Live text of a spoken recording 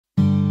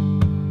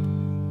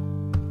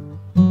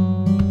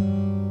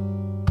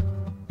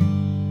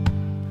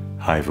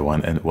Hi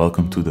everyone, and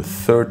welcome to the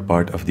third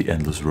part of the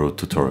Endless Road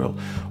tutorial.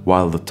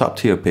 While the top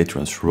tier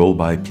patrons roll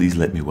by, please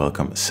let me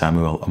welcome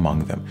Samuel among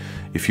them.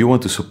 If you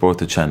want to support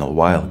the channel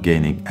while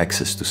gaining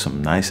access to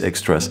some nice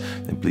extras,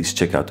 then please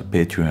check out the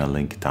Patreon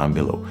link down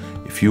below.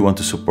 If you want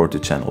to support the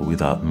channel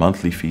without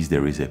monthly fees,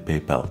 there is a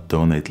PayPal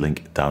donate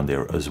link down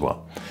there as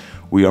well.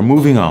 We are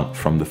moving on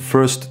from the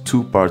first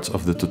two parts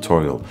of the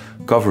tutorial,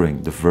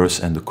 covering the verse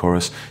and the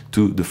chorus,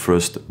 to the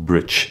first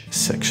bridge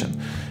section.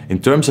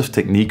 In terms of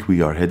technique,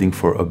 we are heading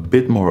for a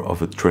bit more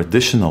of a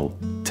traditional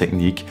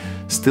technique,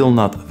 still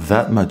not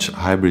that much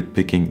hybrid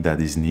picking that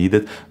is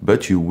needed,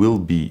 but you will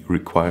be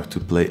required to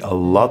play a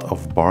lot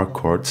of bar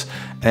chords,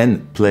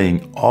 and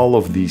playing all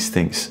of these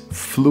things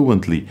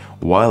fluently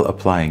while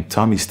applying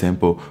Tommy's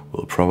tempo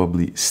will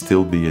probably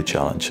still be a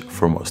challenge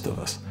for most of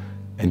us.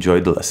 Enjoy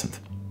the lesson.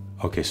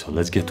 Okay, so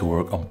let's get to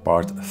work on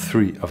part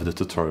 3 of the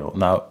tutorial.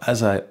 Now,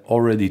 as I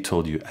already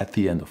told you at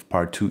the end of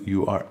part 2,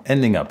 you are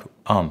ending up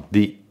on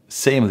the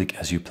same lick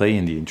as you play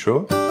in the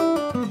intro.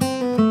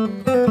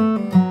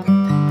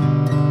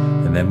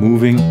 And then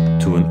moving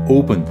to an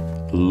open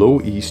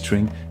low E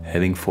string,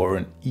 heading for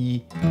an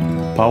E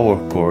power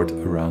chord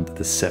around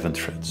the 7th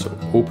fret. So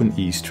open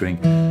E string,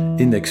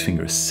 index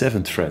finger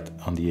 7th fret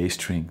on the A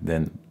string,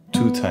 then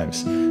 2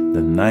 times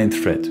the 9th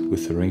fret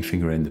with the ring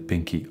finger and the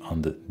pinky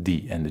on the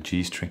D and the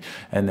G string,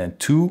 and then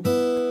 2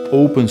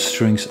 open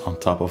strings on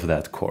top of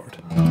that chord.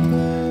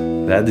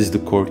 That is the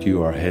chord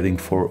you are heading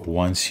for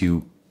once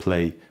you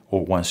play,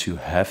 or once you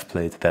have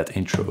played that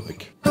intro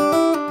lick.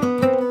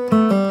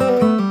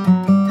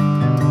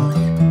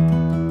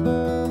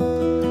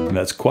 And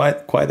that's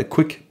quite a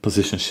quick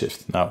position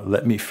shift. Now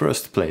let me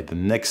first play the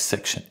next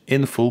section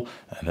in full,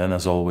 and then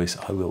as always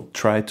I will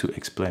try to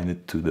explain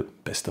it to the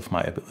best of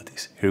my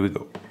abilities. Here we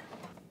go.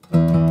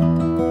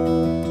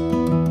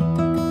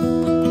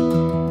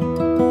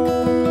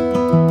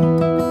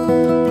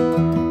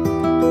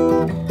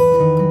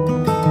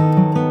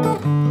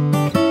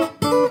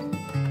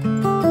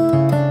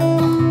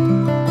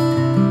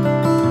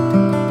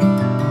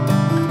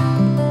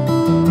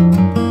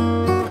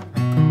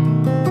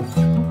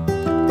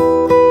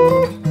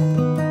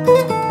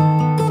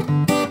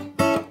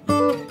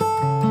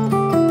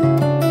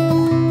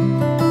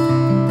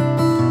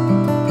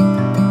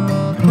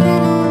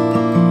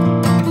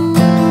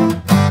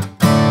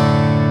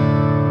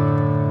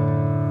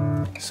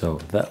 So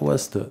that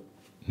was the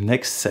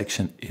next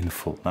section in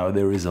full. Now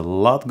there is a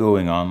lot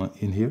going on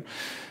in here.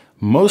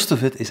 Most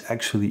of it is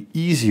actually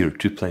easier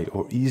to play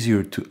or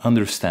easier to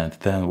understand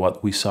than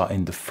what we saw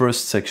in the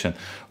first section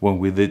when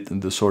we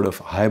did the sort of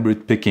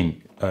hybrid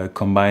picking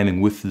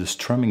combining with the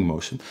strumming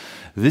motion.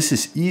 This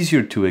is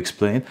easier to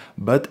explain,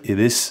 but it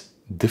is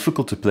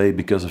difficult to play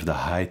because of the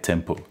high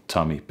tempo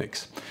Tommy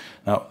picks.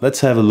 Now let's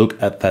have a look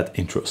at that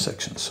intro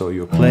section. So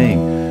you're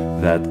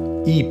playing that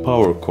E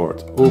power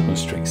chord, open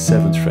string,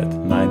 7th fret,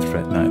 9th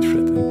fret, 9th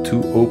fret, and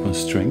 2 open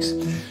strings.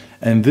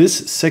 And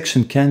this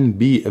section can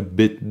be a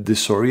bit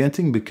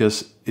disorienting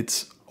because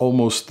it's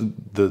almost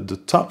the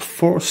top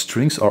 4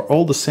 strings are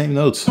all the same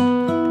notes.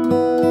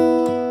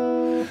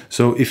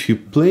 So if you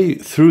play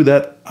through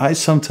that, I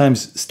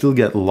sometimes still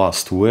get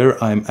lost where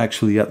I'm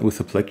actually at with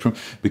the plectrum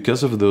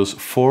because of those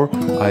 4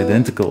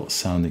 identical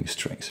sounding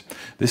strings.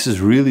 This is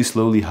really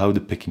slowly how the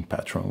picking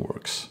pattern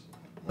works.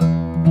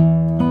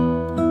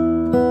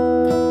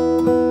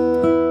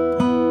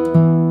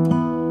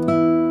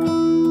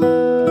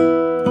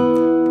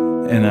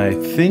 And I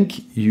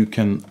think you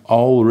can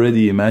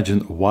already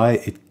imagine why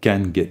it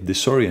can get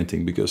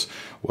disorienting, because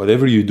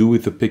whatever you do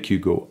with the pick, you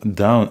go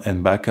down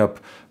and back up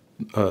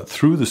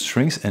through the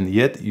strings, and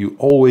yet you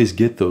always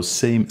get those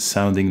same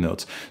sounding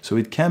notes. So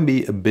it can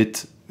be a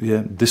bit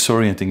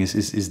disorienting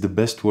is the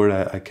best word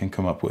I can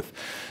come up with.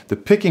 The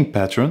picking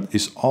pattern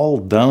is all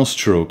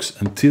downstrokes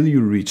until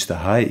you reach the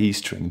high E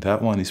string.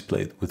 That one is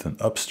played with an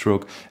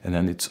upstroke, and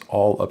then it's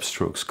all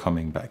upstrokes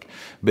coming back.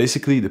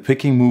 Basically, the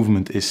picking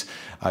movement is,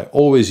 I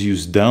always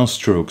use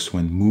downstrokes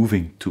when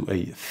moving to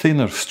a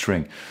thinner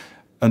string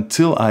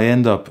until I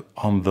end up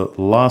on the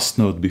last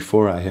note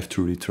before I have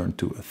to return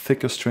to a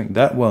thicker string.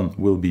 That one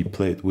will be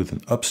played with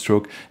an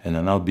upstroke, and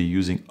then I'll be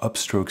using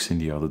upstrokes in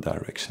the other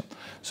direction.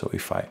 So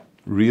if I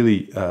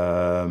really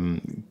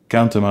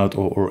count them out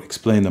or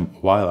explain them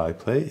while I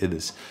play, it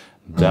is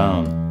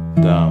down,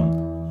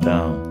 down,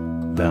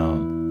 down,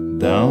 down,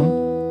 down,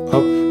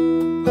 up,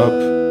 up,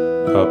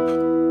 up,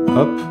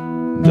 up,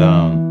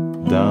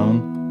 down,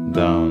 down,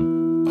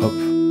 down, up,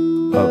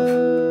 up,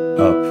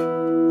 up, up.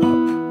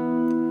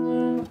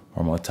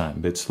 One more time, a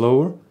bit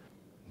slower.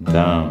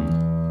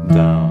 Down,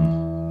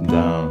 down,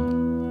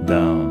 down,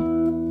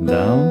 down,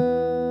 down,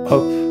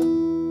 up,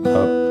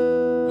 up,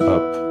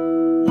 up,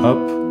 up,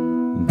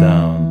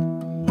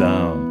 down,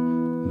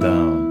 down,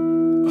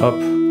 down, up,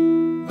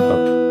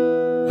 up,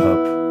 up,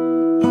 up.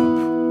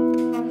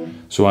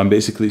 So I'm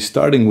basically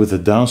starting with a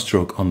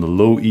downstroke on the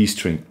low E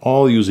string,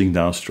 all using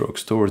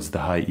downstrokes towards the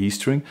high E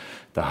string.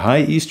 The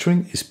high E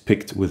string is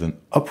picked with an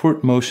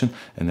upward motion,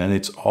 and then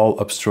it's all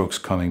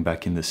upstrokes coming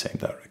back in the same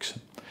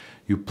direction.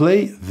 You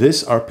play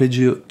this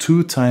arpeggio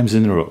 2 times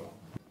in a row.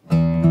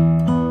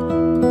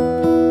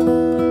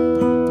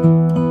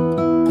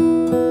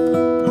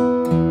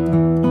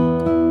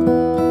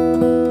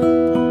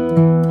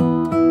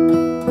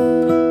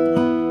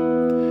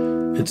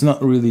 It's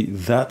not really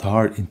that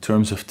hard in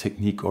terms of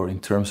technique or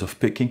in terms of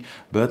picking,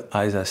 but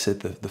as I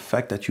said, the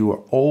fact that you are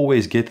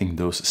always getting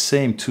those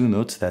same two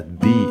notes, that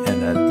B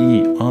and that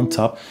E on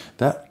top,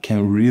 that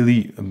can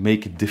really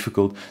make it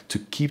difficult to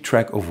keep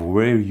track of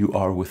where you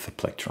are with the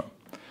plectrum.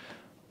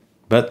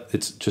 But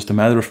it's just a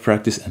matter of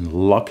practice and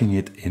locking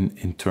it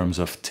in terms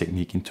of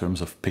technique, in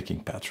terms of picking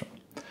pattern.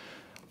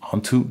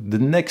 On to the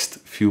next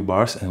few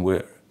bars, and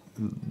we're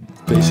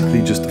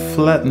basically just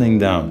flattening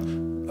down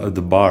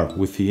the bar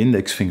with the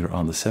index finger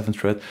on the 7th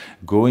fret,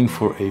 going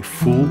for a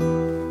full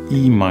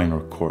E minor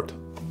chord.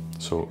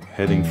 So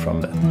heading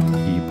from that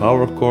E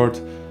power chord,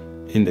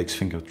 index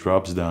finger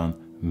drops down,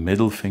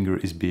 middle finger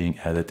is being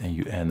added, and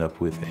you end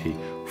up with a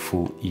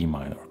full E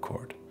minor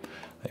chord.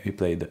 Let me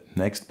play the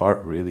next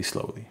bar really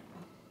slowly.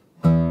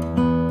 And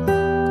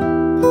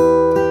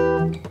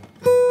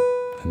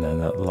then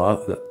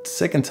that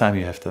second time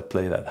you have to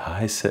play that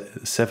high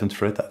 7th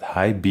fret, that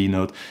high B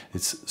note,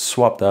 it's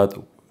swapped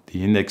out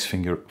the index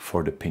finger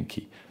for the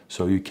pinky,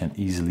 so you can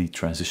easily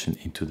transition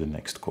into the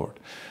next chord.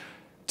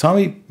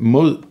 Tommy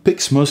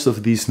picks most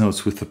of these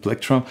notes with the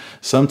plectrum.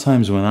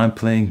 Sometimes when I'm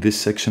playing this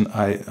section,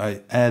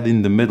 I add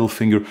in the middle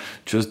finger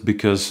just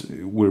because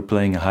we're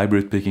playing a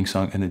hybrid picking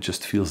song and it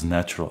just feels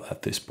natural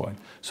at this point.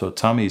 So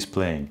Tommy is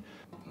playing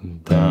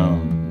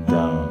down,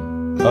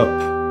 down, up,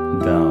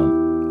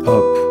 down,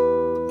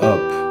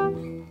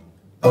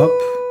 up,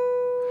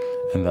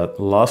 and that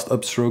last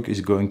upstroke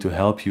is going to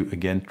help you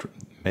again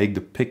make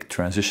the pick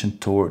transition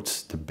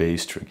towards the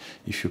bass string.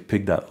 If you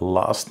pick that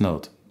last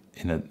note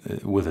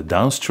with a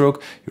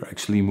downstroke, you're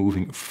actually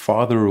moving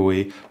farther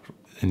away,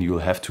 and you'll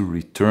have to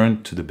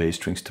return to the bass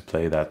strings to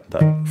play that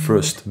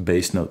first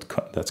bass note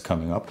that's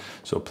coming up.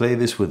 So play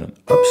this with an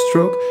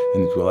upstroke,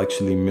 and it will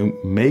actually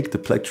make the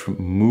plectrum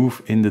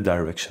move in the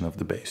direction of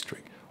the bass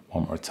string.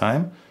 One more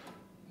time.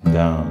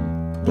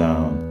 Down,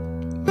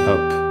 down,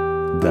 up,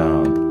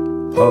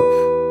 down, up,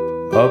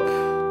 up.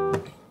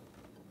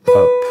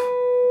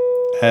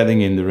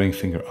 Adding in the ring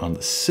finger on the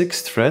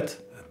 6th fret,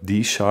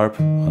 D sharp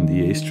on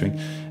the A string,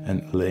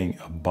 and laying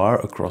a bar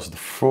across the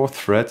 4th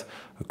fret,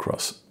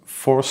 across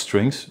 4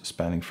 strings,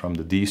 spanning from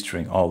the D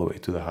string all the way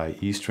to the high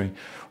E string,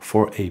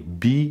 for a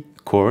B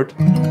chord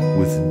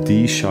with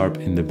D sharp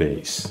in the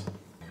bass.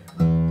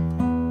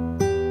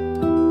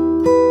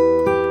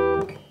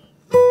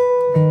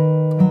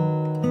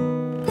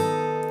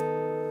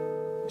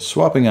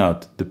 Swapping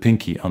out the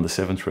pinky on the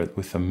 7th fret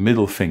with the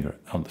middle finger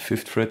on the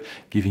 5th fret,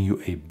 giving you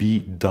a B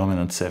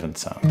dominant 7th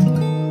sound,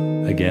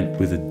 again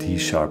with a D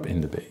sharp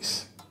in the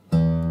bass.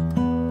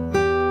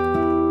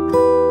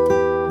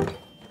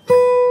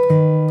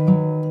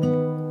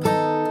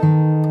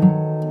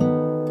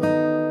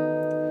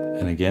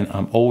 And again,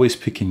 I'm always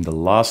picking the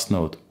last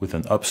note with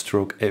an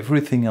upstroke,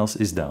 everything else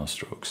is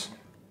downstrokes.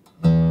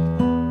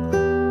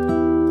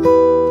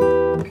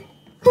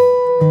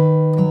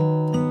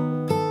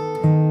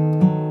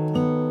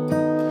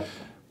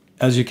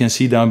 As you can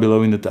see down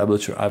below in the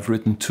tablature, I've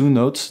written 2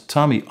 notes.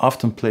 Tommy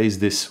often plays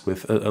this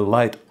with a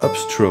light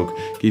upstroke,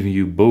 giving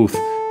you both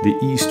the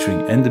E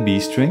string and the B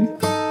string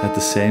at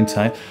the same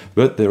time,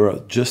 but there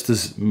are just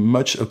as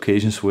much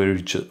occasions where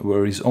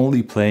he's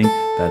only playing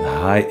that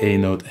high A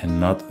note and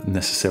not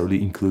necessarily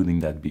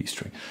including that B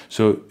string.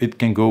 So it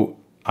can go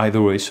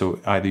either way, so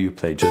either you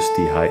play just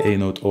the high A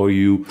note or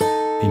you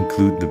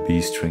include the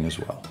B string as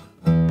well.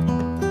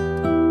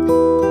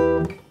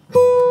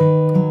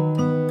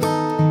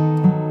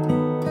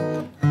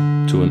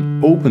 To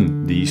an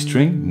open D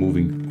string,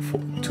 moving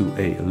to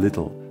a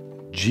little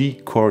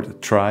G chord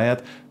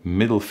triad,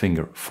 middle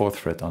finger 4th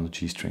fret on the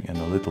G string, and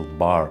a little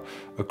bar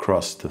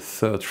across the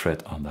 3rd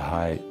fret on the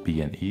high B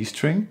and E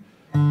string.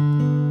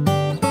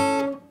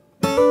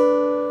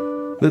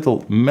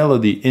 Little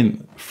melody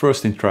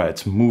first in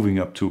triads, moving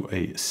up to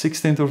a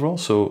 6th interval,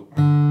 so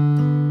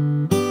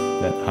then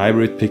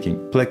hybrid picking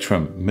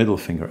plectrum, middle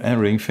finger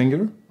and ring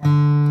finger,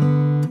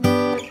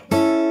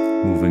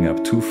 moving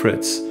up 2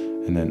 frets,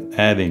 and then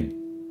adding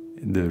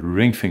the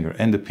ring finger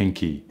and the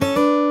pinky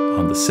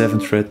on the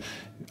 7th fret.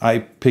 I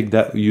picked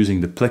that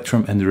using the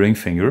plectrum and the ring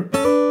finger,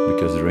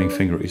 because the ring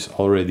finger is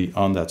already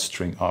on that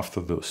string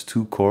after those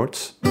 2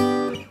 chords.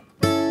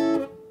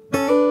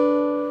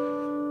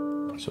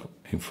 So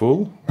in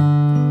full.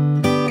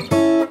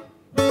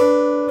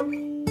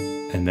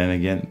 And then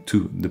again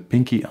to the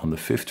pinky on the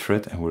 5th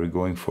fret, and we're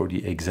going for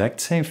the exact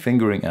same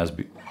fingering as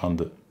on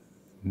the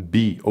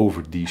B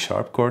over D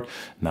sharp chord,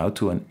 now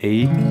to an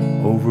A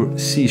over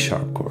C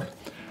sharp chord.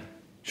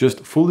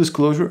 Just full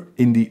disclosure,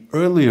 in the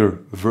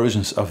earlier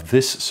versions of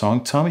this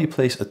song, Tommy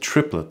plays a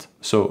triplet.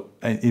 So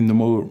in the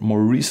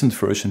more recent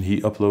version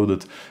he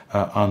uploaded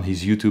on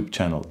his YouTube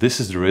channel,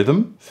 this is the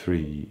rhythm,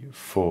 3,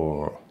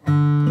 4.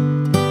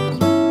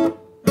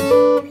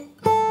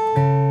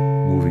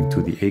 Moving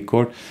to the A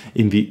chord.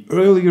 In the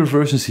earlier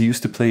versions he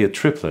used to play a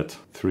triplet,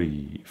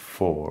 3,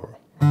 4.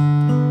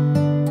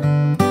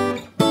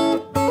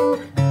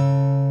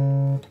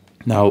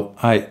 Now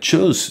I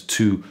chose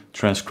to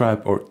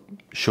transcribe or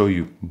show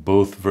you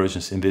both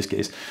versions in this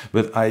case,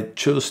 but I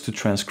chose to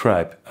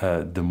transcribe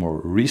the more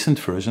recent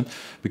version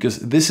because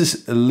this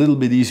is a little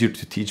bit easier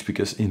to teach,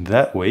 because in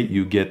that way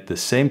you get the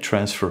same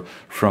transfer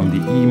from the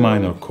E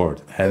minor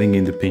chord, adding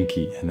in the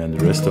pinky and then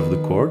the rest of the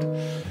chord,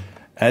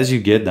 as you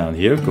get down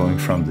here, going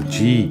from the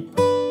G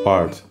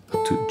part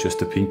to just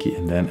the pinky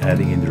and then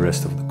adding in the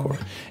rest of the chord.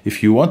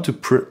 If you want to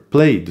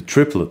play the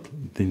triplet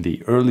in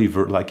the early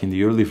like in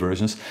the early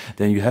versions,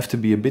 then you have to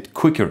be a bit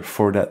quicker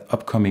for that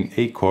upcoming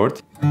A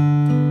chord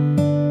and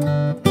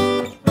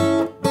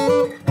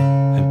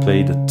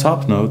play the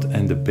top note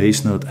and the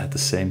bass note at the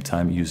same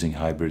time using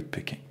hybrid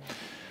picking.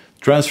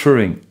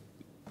 Transferring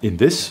in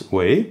this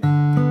way,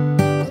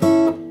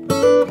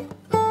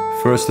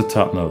 first the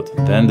top note,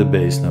 then the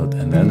bass note,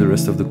 and then the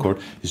rest of the chord,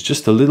 is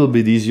just a little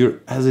bit easier,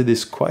 as it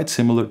is quite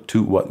similar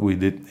to what we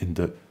did in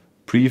the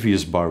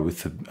previous bar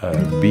with the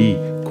B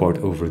chord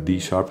over D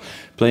sharp.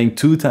 Playing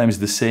 2 times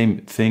the same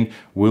thing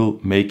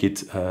will make it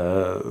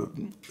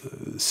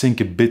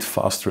sink a bit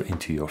faster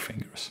into your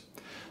fingers.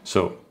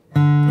 So,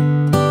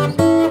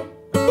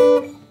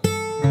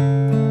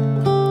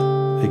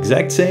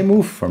 exact same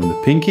move from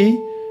the pinky,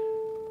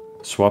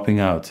 swapping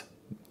out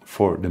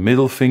for the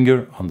middle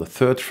finger on the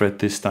 3rd fret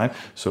this time.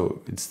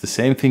 So it's the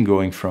same thing,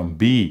 going from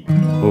B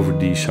over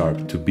D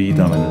sharp to B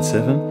dominant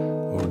 7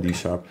 over D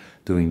sharp,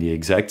 doing the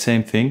exact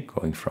same thing,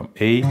 going from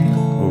A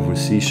over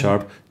C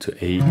sharp to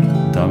A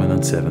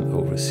dominant 7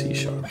 over C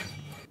sharp.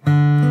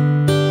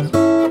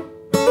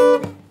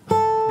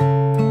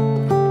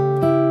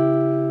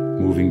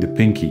 Moving the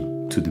pinky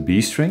to the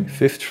B string,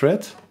 5th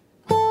fret.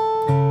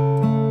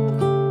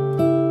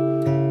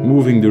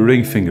 Moving the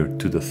ring finger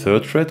to the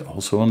 3rd fret,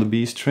 also on the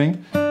B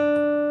string.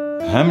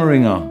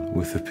 Hammering on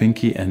with the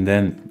pinky and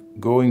then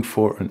going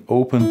for an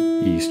open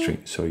E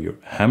string. So you're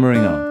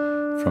hammering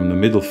on from the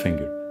middle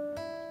finger,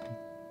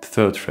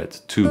 3rd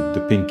fret, to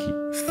the pinky,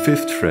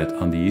 5th fret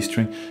on the E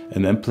string,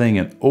 and then playing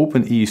an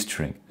open E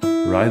string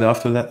right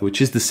after that, which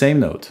is the same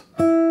note.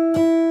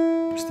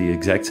 It's the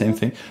exact same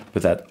thing,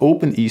 but that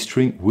open E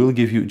string will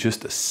give you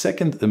just a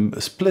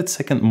split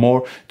second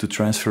more to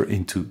transfer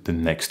into the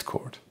next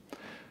chord.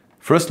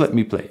 First, let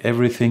me play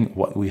everything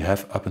what we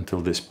have up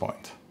until this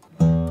point.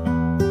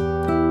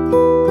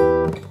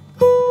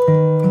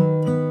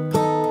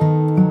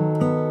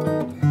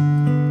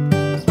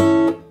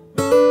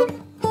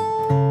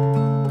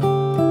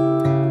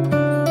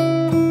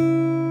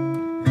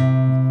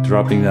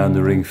 Dropping down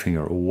the ring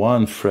finger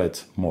 1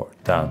 fret more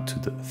down to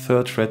the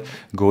 3rd fret,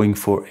 going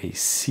for a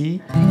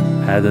C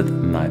added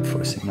 9th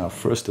voicing. Now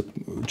first,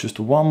 just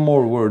one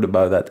more word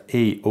about that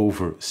A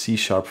over C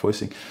sharp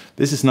voicing.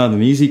 This is not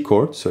an easy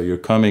chord, so you're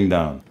coming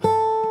down.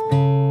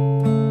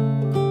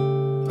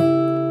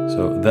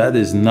 So that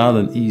is not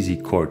an easy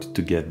chord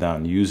to get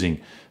down using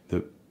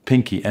the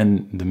pinky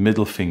and the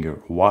middle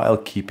finger while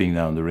keeping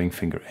down the ring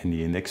finger and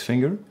the index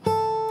finger.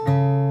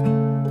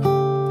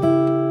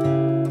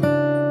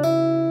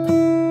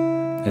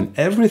 And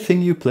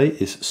everything you play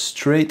is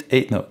straight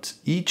 8 notes.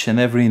 Each and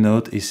every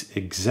note is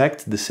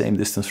exact the same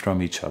distance from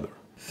each other.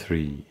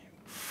 3,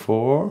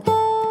 4.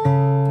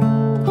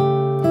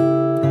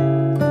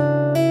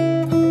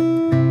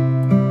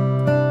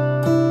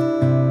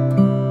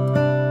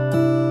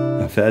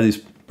 And that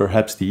is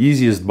perhaps the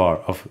easiest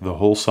bar of the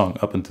whole song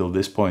up until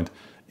this point,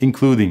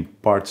 including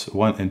parts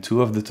 1 and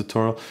 2 of the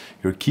tutorial.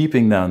 You're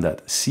keeping down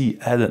that C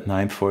added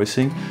 9th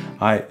voicing.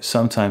 I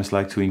sometimes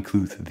like to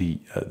include the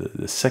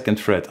 2nd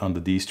fret on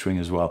the D string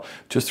as well,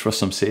 just for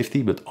some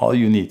safety, but all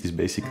you need is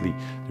basically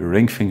the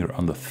ring finger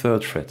on the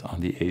 3rd fret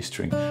on the A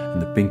string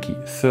and the pinky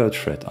 3rd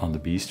fret on the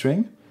B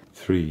string.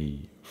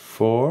 3,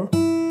 4.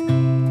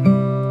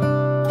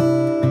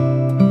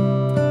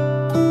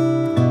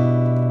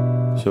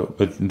 So,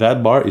 but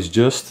that bar is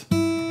just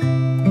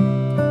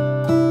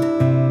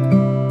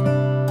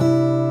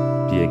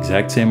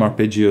exact same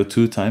arpeggio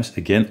 2 times,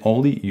 again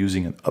only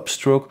using an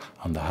upstroke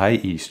on the high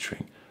E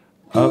string.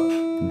 Up,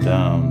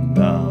 down,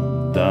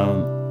 down,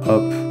 down,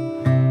 up.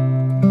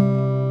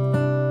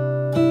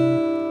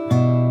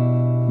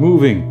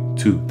 Moving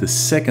to the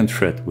 2nd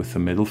fret with the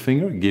middle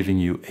finger, giving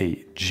you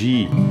a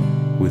G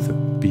with a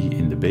B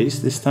in the bass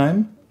this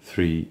time.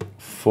 3,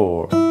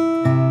 4.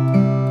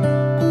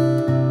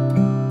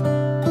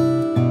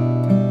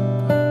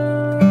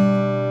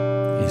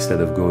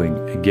 Instead of going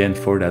again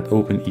for that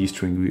open E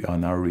string, we are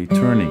now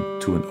returning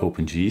to an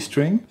open G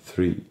string.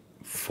 3,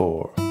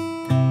 4.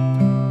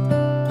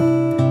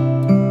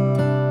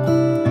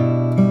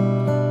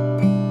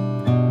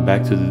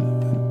 Back to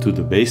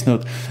the bass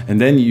note,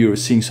 and then you're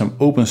seeing some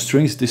open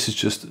strings. This is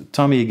just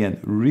Tommy again,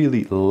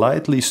 really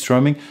lightly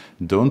strumming.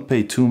 Don't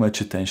pay too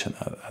much attention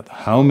at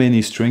how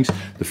many strings.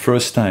 The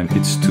first time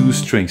it's 2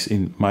 strings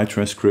in my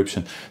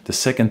transcription. The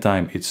second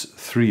time it's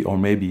 3 or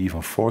maybe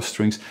even 4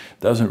 strings.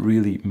 Doesn't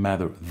really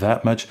matter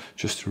that much.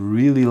 Just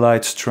really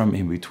light strum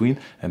in between,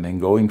 and then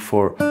going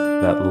for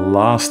that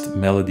last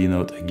melody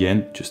note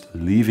again, just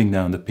leaving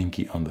down the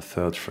pinky on the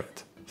 3rd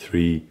fret.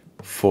 3,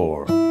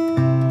 4.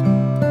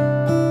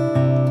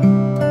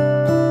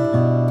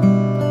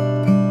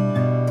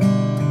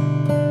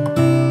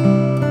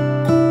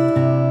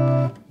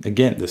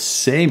 again, the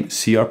same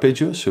C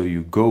arpeggio, so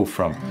you go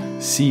from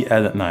C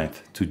added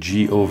ninth to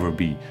G over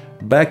B,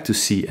 back to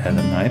C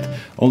added ninth,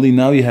 only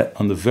now you have,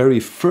 on the very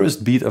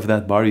first beat of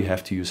that bar, you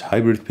have to use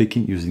hybrid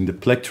picking using the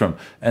plectrum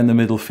and the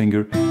middle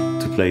finger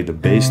to play the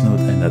bass note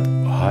and that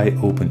high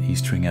open E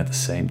string at the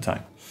same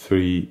time.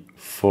 3,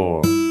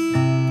 4.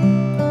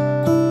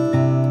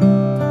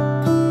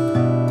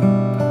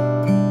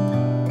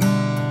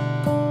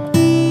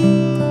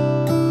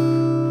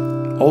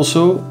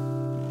 Also,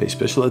 pay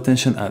special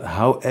attention at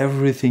how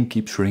everything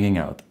keeps ringing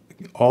out.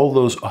 All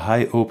those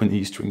high open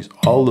E strings,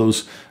 all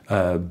those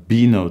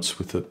B notes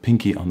with the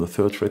pinky on the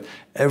 3rd fret,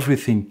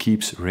 everything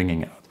keeps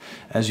ringing out.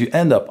 As you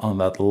end up on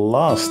that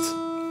last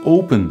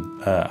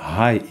open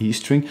high E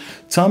string,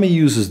 Tommy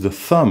uses the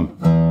thumb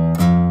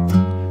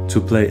to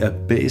play a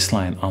bass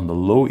line on the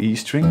low E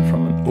string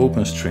from an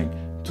open string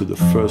to the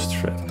 1st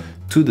fret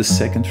to the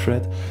 2nd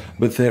fret,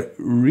 but there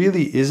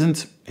really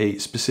isn't a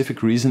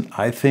specific reason,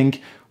 I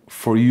think,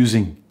 for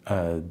using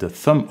the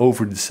thumb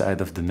over the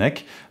side of the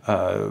neck.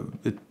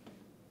 It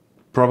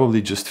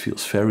probably just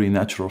feels very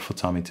natural for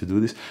Tommy to do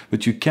this,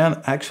 but you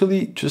can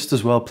actually just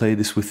as well play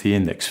this with the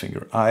index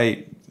finger.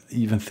 I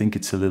even think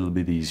it's a little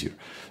bit easier.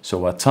 So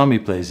what Tommy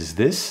plays is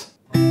this,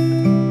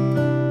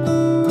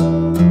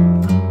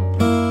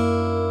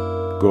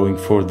 going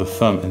for the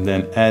thumb and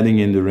then adding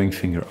in the ring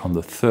finger on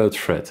the 3rd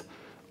fret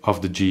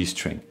of the G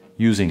string,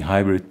 using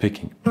hybrid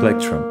picking,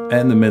 plectrum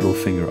and the middle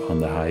finger on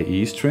the high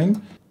E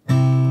string.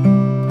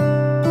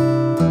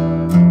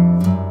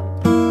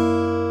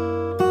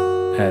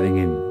 Adding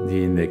in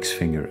the index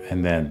finger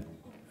and then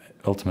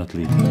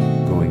ultimately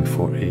going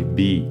for a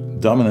B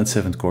dominant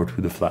 7th chord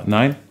with a flat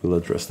 9. We'll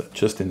address that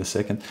just in a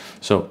second.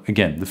 So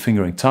again, the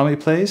fingering Tommy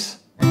plays.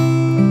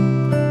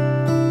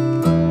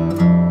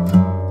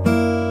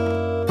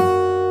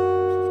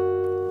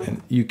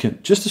 And you can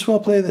just as well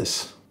play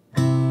this.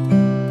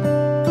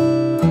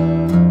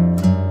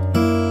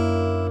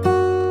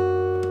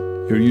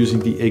 You're using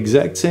the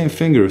exact same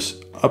fingers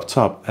up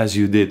top as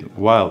you did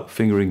while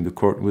fingering the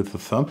chord with the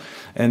thumb,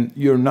 and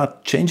you're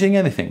not changing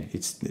anything.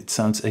 It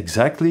sounds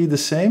exactly the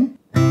same.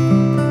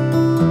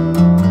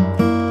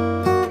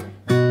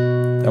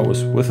 That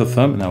was with the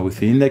thumb, now with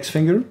the index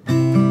finger.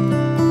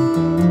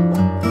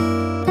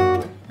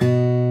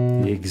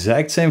 The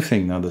exact same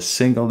thing, now the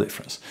single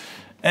difference.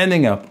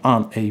 Ending up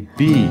on a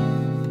B,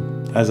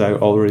 as I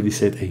already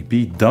said, a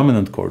B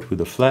dominant chord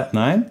with a flat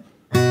 9.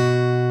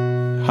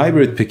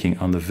 Hybrid picking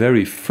on the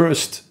very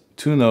first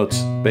 2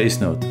 notes, bass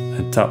note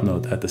and top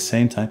note at the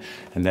same time,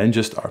 and then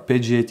just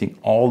arpeggiating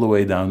all the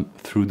way down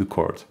through the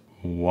chord.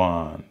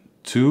 1,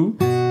 2,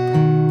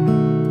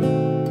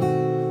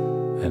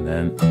 and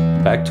then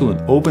back to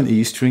an open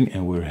E string,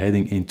 and we're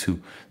heading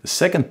into the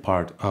second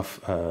part of,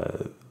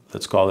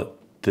 let's call it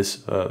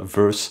this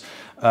verse,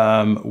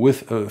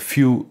 with a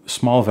few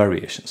small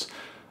variations.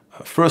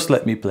 First,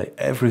 let me play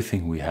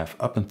everything we have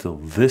up until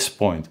this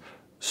point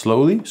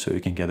slowly, so you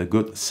can get a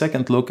good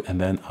second look,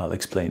 and then I'll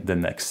explain the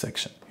next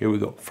section. Here we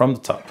go, from the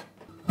top.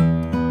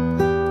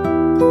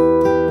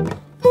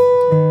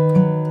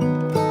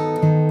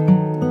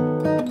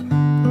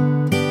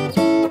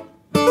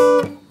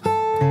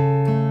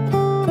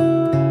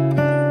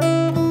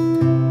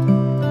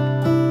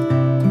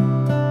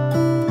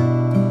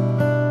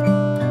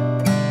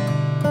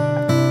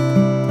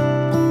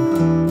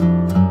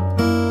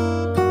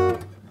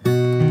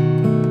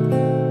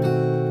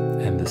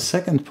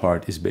 Second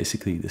part is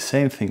basically the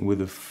same thing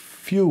with a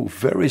few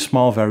very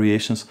small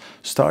variations,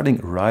 starting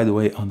right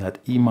away on that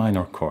E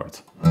minor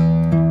chord.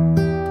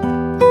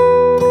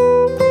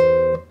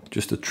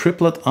 Just a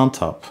triplet on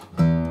top.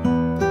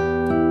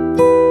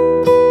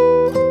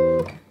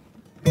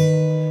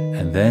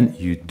 And then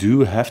you do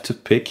have to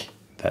pick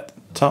that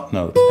top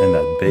note and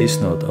that bass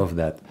note of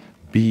that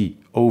B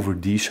over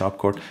D sharp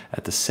chord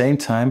at the same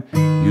time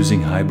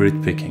using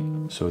hybrid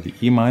picking. So the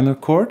E minor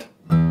chord,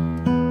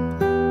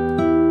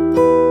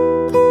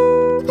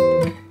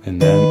 and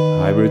then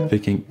hybrid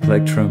picking,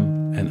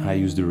 plectrum, and I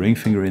use the ring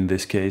finger in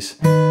this case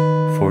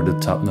for the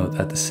top note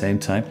at the same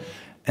time.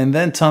 And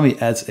then Tommy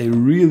adds a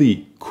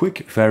really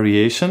quick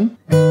variation,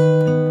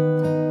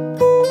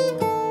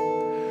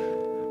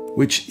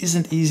 which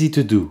isn't easy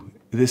to do.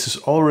 This is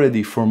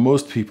already, for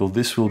most people,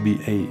 this will be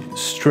a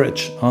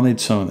stretch on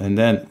its own, and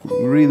then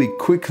really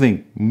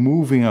quickly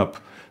moving up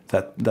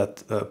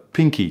that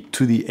pinky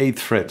to the 8th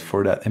fret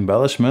for that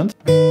embellishment.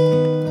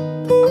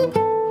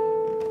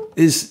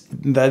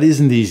 That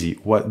isn't easy.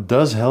 What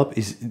does help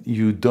is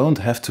you don't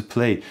have to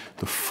play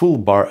the full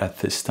bar at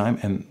this time,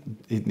 and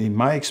in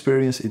my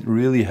experience it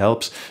really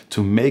helps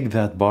to make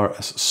that bar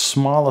as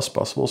small as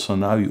possible. So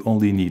now you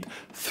only need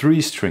 3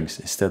 strings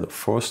instead of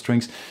 4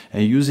 strings,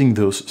 and using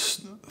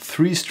those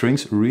 3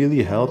 strings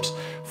really helps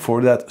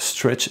for that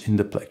stretch in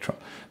the plectrum.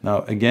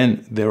 Now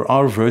again, there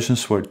are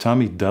versions where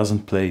Tommy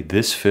doesn't play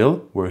this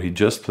fill, where he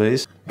just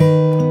plays,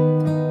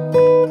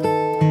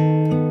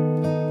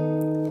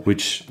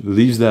 which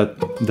leaves that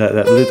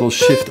little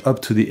shift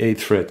up to the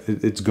 8th fret.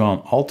 It's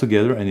gone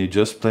altogether, and he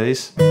just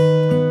plays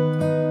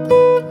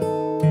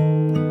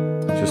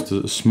just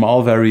just a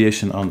small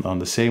variation on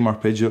the same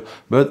arpeggio,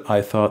 but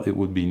I thought it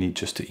would be neat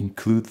just to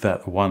include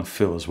that one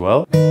fill as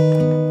well,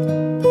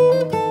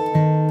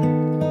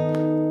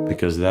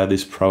 because that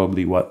is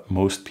probably what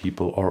most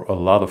people, or a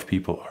lot of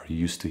people, are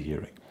used to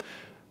hearing.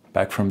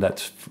 Back from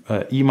that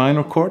E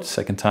minor chord,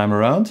 second time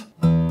around.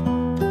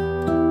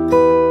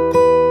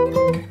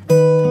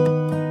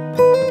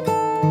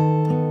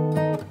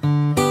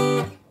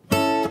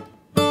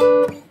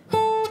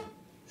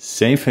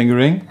 Same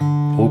fingering,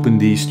 open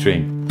D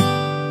string,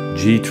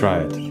 G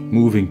triad,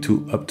 moving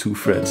up 2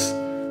 frets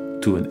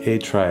to an A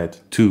triad,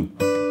 2,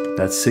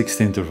 that 6th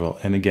interval,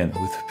 and again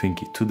with the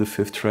pinky to the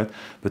 5th fret,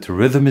 but the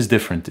rhythm is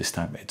different this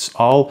time. It's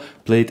all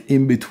played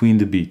in between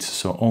the beats,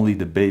 so only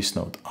the bass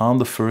note on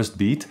the first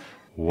beat,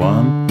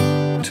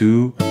 1,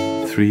 2,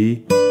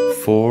 3,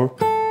 4,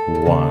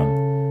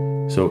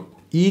 1. So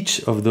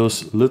each of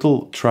those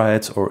little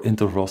triads or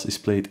intervals is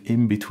played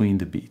in between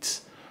the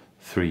beats.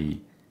 3,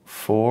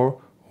 4,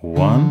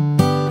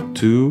 1,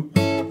 2,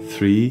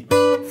 3,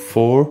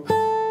 4,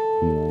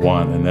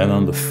 1. And then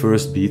on the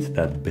first beat,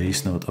 that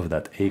bass note of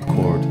that A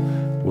chord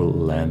will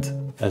land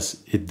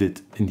as it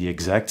did in the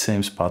exact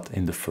same spot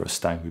in the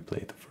first time we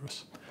played the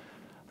verse.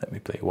 Let me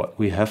play what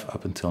we have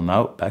up until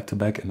now, back to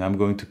back, and I'm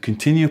going to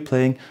continue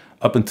playing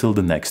up until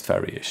the next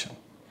variation.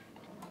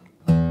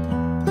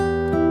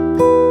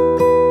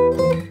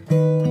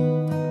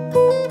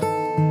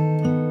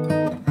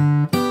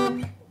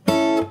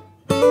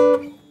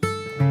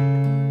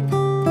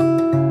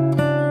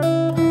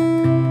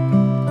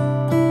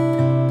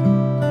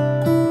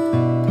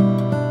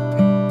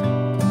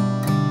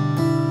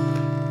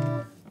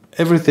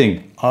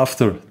 Everything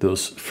after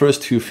those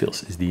first few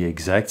fills is the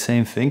exact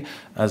same thing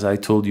as I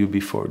told you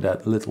before,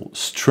 that little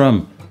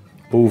strum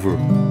over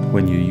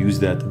when you use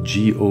that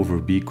G over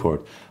B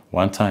chord.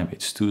 One time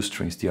it's 2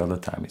 strings, the other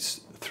time it's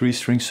 3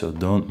 strings, so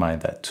don't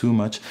mind that too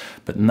much.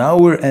 But now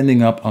we're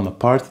ending up on a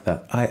part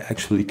that I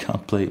actually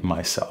can't play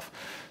myself.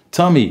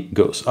 Tommy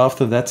goes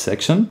after that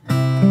section.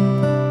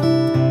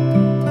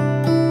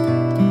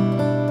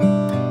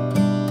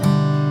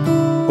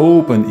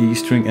 Open E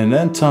string, and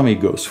then Tommy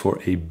goes for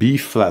a B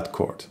flat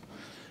chord.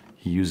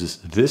 He uses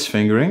this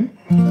fingering,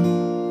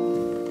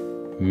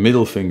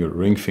 middle finger,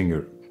 ring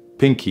finger,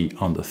 pinky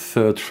on the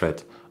 3rd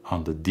fret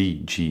on the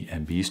D, G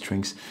and B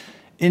strings,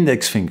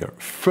 index finger,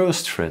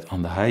 1st fret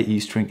on the high E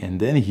string, and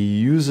then he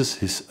uses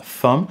his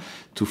thumb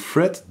to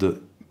fret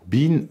the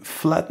B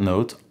flat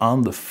note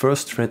on the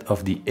 1st fret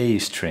of the A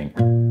string.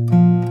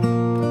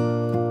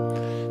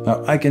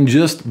 Now I can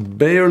just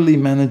barely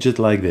manage it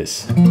like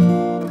this,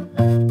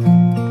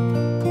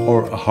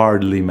 or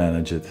hardly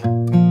manage it.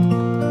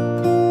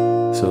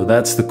 So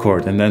that's the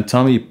chord, and then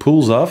Tommy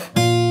pulls off.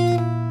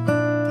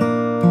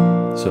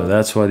 So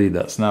that's what he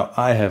does. Now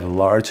I have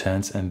large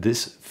hands and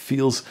this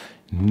feels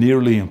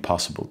nearly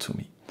impossible to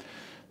me.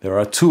 There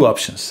are 2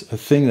 options. A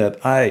thing that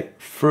I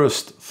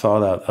first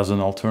thought out as an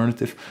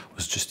alternative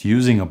was just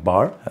using a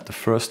bar at the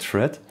 1st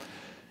fret,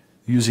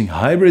 using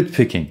hybrid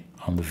picking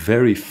on the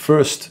very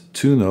first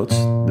 2 notes,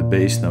 the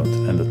bass note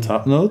and the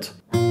top note,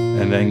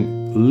 and then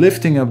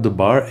lifting up the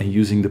bar and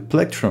using the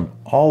plectrum,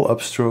 all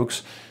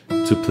upstrokes,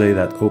 to play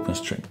that open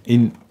string.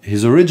 In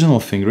his original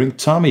fingering,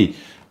 Tommy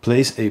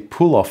plays a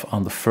pull-off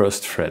on the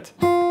 1st fret.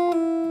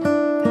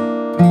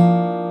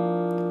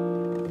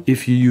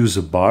 If you use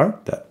a bar,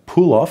 that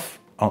pull-off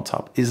on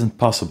top isn't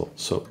possible.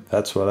 So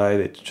that's what I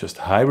did, just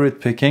hybrid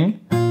picking,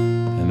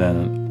 and then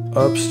an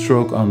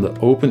upstroke on the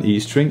open E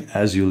string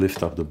as you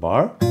lift up the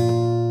bar.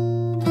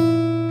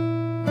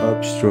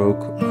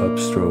 Upstroke,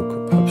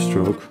 upstroke,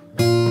 upstroke.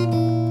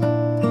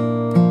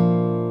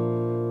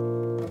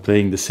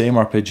 Playing the same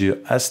arpeggio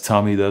as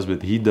Tommy does,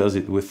 but he does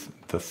it with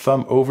the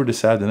thumb over the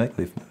side of the neck.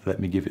 Let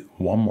me give it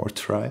one more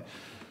try.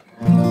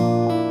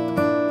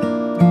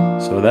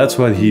 So that's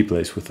what he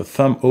plays, with the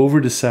thumb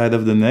over the side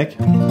of the neck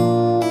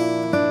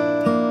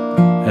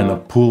and a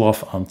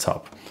pull-off on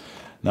top.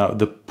 Now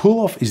the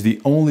pull-off is the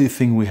only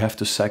thing we have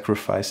to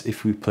sacrifice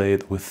if we play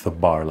it with the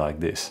bar like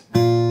this.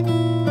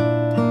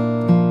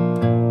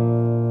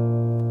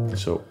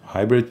 So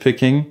hybrid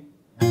picking,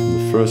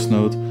 the first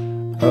note,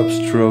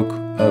 upstroke,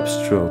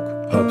 upstroke,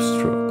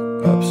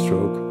 upstroke,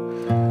 upstroke,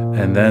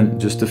 and then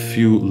just a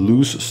few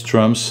loose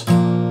strums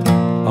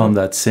on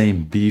that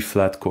same B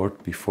flat chord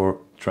before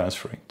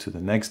transferring to the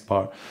next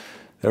bar.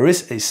 There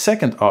is a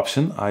second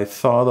option I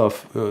thought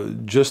of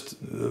just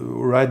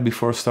right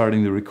before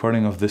starting the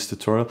recording of this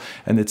tutorial,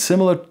 and it's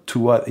similar to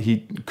what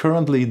he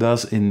currently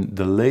does in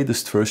the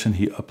latest version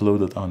he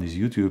uploaded on his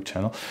YouTube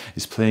channel,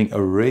 is playing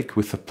a rake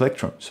with a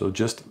plectrum. So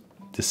just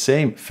the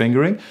same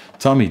fingering.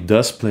 Tommy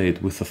does play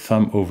it with the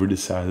thumb over the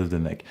side of the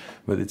neck,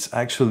 but it's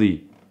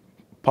actually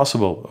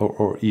possible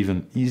or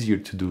even easier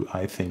to do,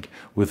 I think,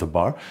 with a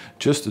bar.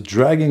 Just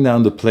dragging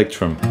down the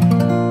plectrum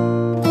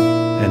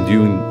and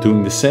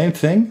doing the same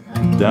thing,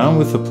 down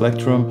with the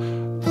plectrum,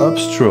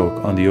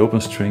 upstroke on the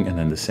open string, and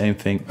then the same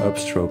thing,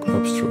 upstroke,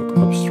 upstroke,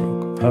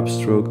 upstroke,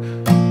 upstroke,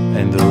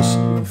 and those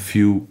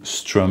few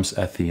strums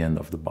at the end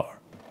of the bar.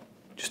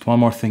 Just one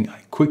more thing I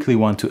quickly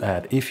want to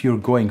add. If you're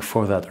going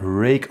for that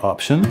rake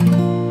option,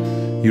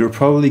 you're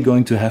probably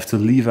going to have to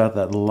leave out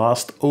that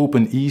last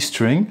open E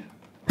string.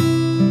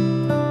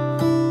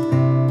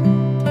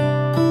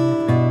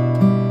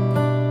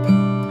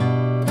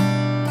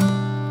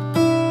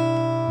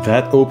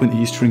 That open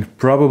E string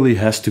probably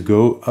has to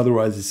go,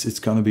 otherwise it's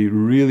going to be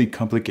really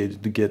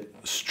complicated to get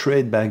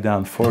straight back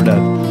down for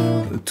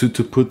that, to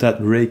put that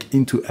rake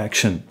into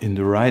action in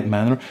the right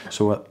manner.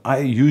 So what I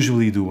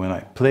usually do when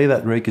I play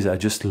that rake is I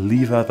just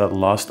leave out that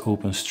last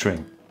open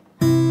string.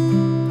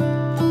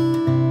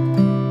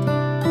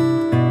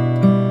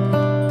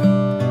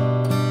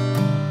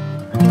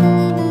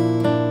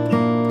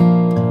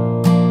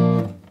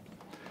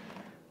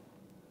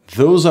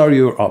 Those are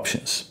your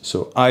options.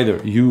 So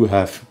either you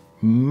have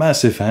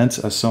massive hands,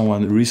 as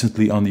someone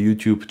recently on the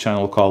YouTube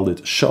channel called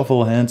it,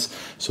 shovel hands,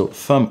 so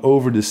thumb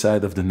over the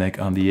side of the neck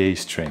on the A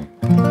string,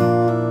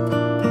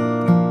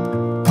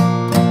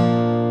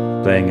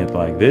 playing it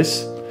like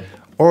this,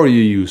 or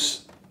you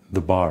use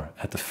the bar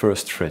at the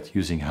first fret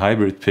using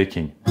hybrid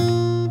picking.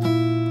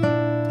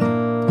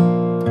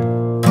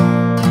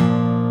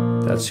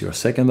 That's your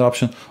second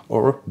option,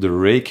 or the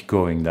rake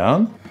going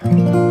down.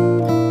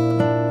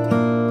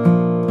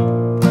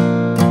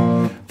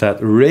 That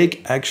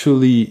rake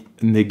actually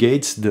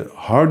negates the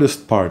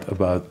hardest part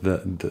about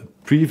the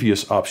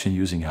previous option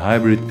using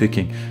hybrid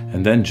picking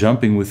and then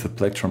jumping with the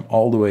plectrum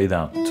all the way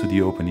down to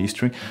the open E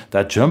string.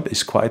 That jump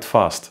is quite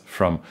fast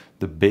from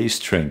the bass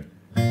string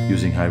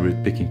using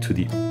hybrid picking to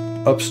the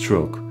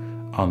upstroke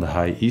on the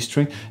high E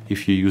string.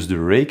 If you use the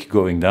rake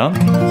going down,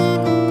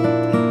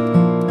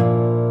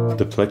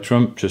 the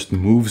plectrum just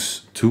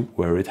moves to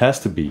where it has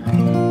to be.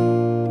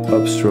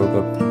 Upstroke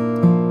up.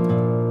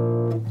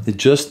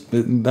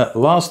 That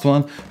last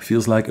one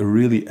feels like a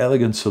really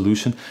elegant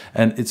solution,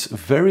 and it's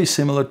very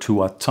similar to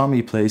what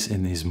Tommy plays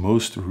in his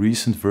most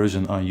recent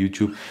version on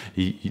YouTube.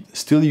 He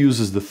still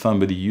uses the thumb,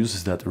 but he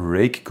uses that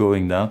rake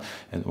going down,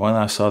 and when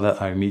I saw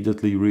that, I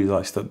immediately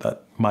realized that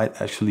that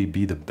might actually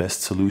be the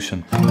best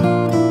solution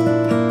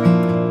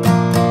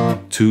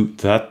to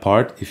that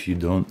part if you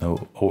don't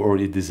know, or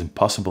it is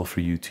impossible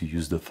for you to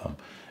use the thumb.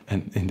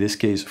 And in this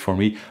case, for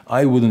me,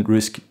 I wouldn't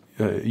risk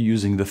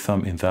using the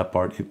thumb in that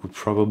part. It would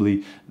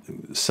probably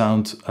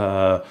sound,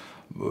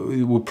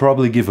 it would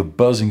probably give a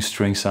buzzing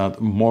string sound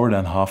more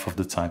than half of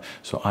the time.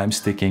 So I'm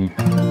sticking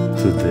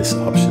to this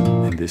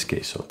option in this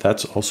case. So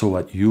that's also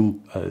what you'll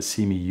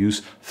see me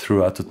use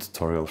throughout the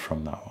tutorial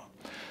from now on.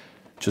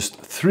 Just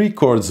 3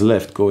 chords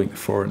left, going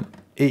for an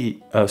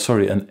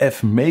an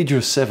F major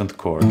 7th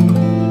chord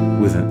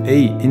with an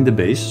A in the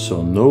bass,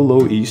 so no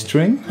low E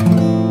string,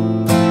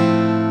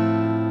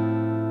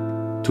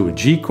 to a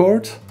G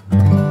chord,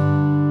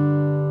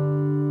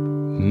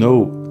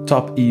 no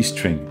top E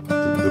string.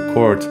 The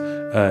chord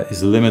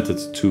is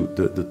limited to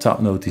the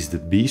top note is the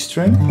B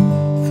string,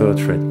 3rd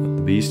fret with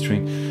the B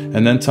string,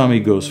 and then Tommy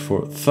goes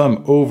for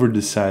thumb over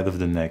the side of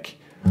the neck,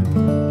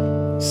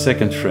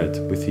 2nd fret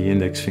with the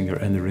index finger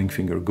and the ring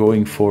finger,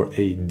 going for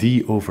a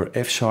D over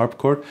F sharp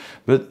chord.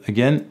 But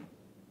again,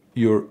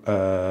 your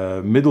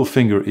middle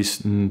finger is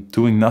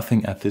doing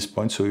nothing at this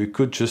point, so you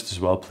could just as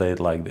well play it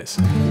like this.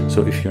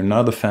 So if you're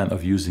not a fan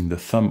of using the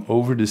thumb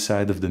over the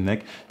side of the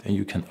neck, then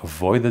you can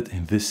avoid it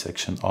in this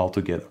section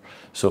altogether.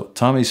 So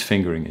Tommy's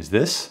fingering is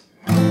this.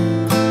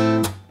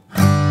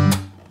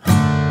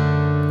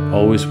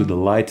 Always with a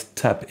light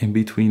tap in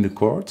between the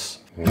chords.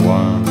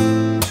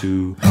 1,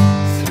 2,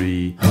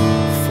 3, 4,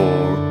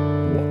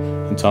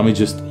 1. And Tommy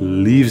just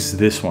leaves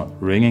this one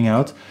ringing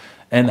out.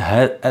 And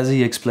as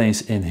he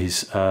explains in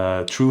his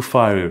True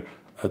Fire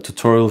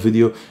tutorial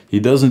video, he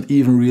doesn't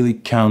even really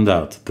count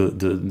out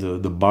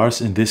the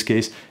bars in this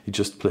case. He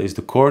just plays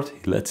the chord,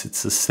 he lets it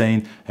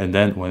sustain, and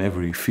then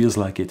whenever he feels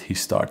like it, he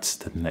starts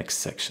the next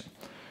section.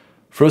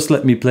 First,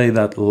 let me play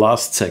that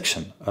last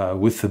section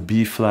with the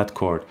B flat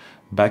chord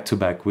back to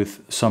back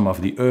with some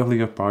of the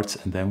earlier parts,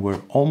 and then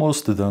we're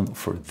almost done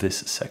for this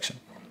section.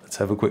 Let's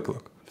have a quick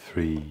look.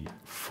 3,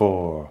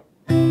 4.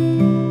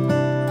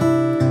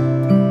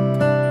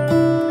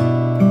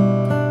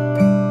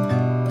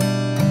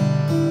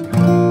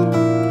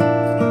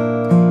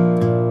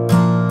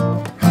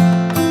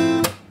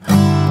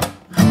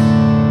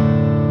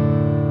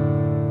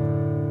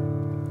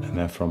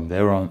 From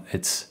there on,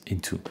 it's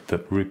into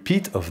the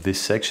repeat of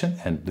this section,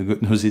 and the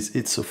good news is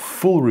it's a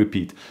full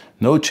repeat,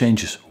 no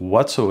changes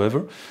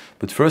whatsoever.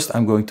 But first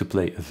I'm going to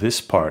play this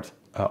part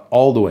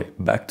all the way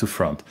back to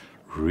front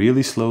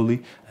really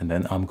slowly, and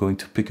then I'm going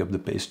to pick up the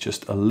pace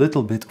just a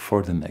little bit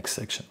for the next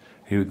section.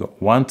 Here we go,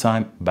 one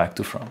time back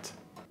to front.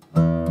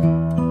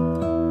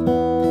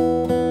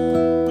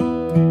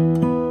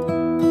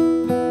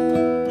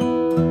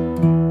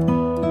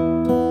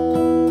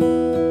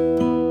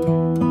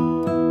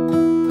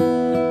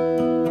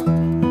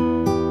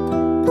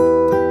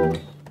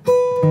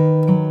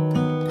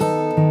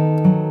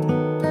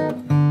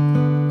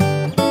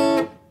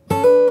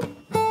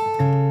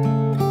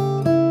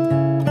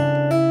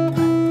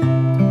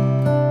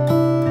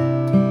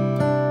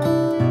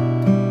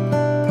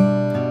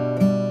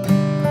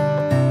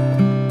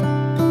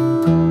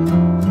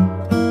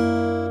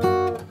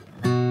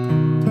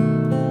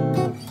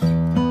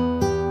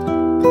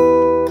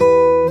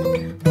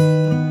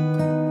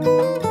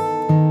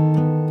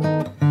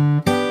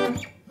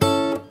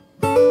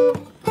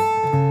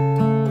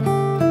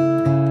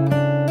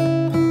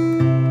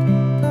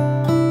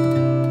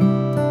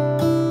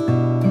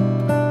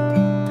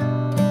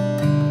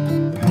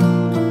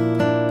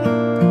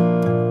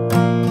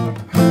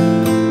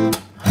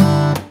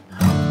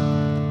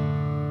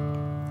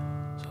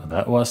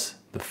 was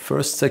the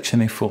first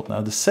section in full.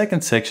 Now the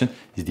second section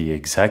is the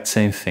exact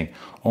same thing,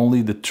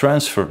 only the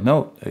transfer,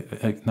 now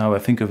I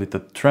think of it, the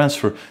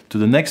transfer to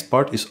the next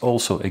part is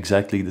also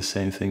exactly the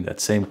same thing, that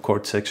same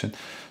chord section.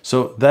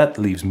 So that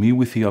leaves me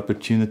with the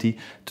opportunity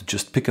to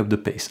just pick up the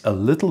pace a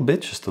little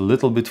bit, just a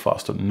little bit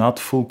faster, not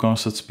full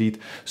concert speed,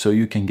 so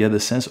you can get a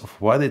sense of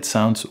what it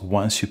sounds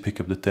once you pick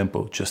up the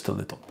tempo just a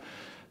little.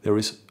 There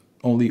is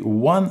only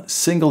one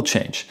single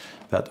change.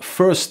 That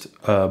first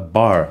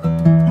bar,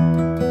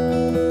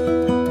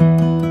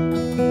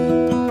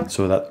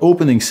 so that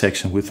opening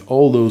section with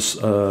all those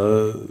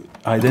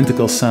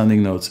identical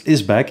sounding notes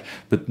is back,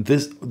 but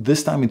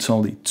this time it's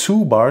only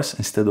 2 bars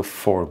instead of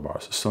 4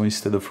 bars. So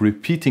instead of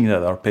repeating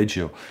that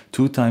arpeggio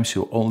 2 times,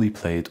 you only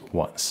play it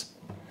once.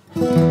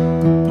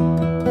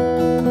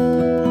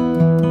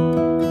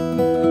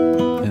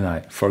 And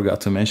I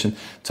forgot to mention,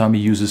 Tommy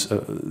uses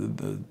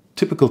the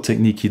typical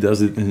technique. He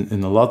does it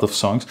in a lot of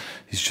songs.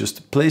 He's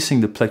just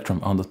placing the plectrum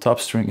on the top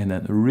string and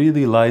then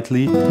really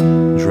lightly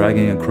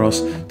dragging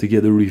across to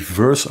get a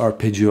reverse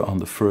arpeggio on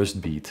the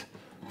first beat.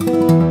 And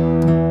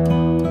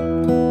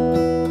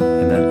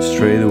then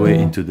straight away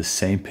into the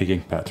same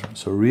picking pattern.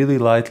 So really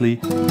lightly,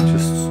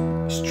 just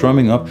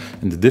strumming up,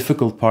 and the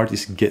difficult part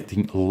is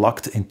getting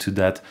locked into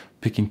that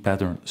picking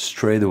pattern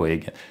straight away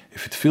again.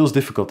 If it feels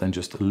difficult, then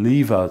just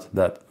leave out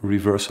that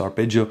reverse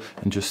arpeggio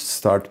and just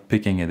start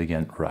picking it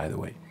again right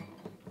away.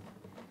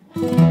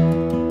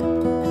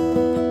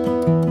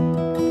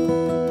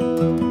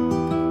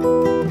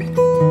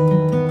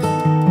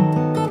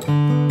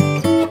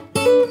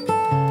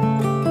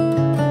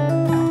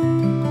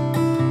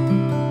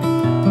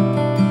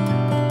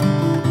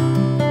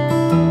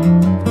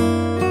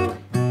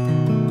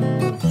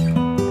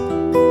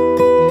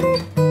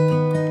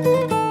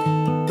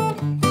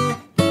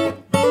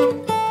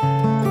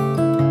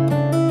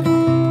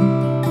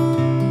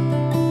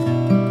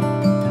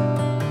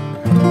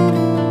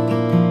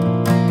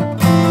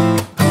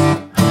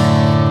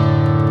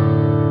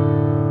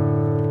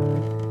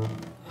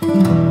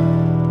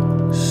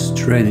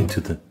 Straight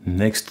into the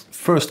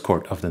first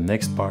chord of the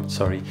next part,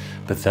 sorry,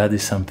 but that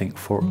is something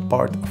for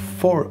part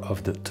 4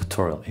 of the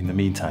tutorial. In the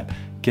meantime,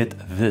 get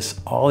this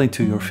all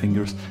into your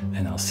fingers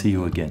and I'll see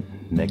you again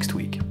next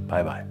week.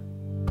 Bye bye.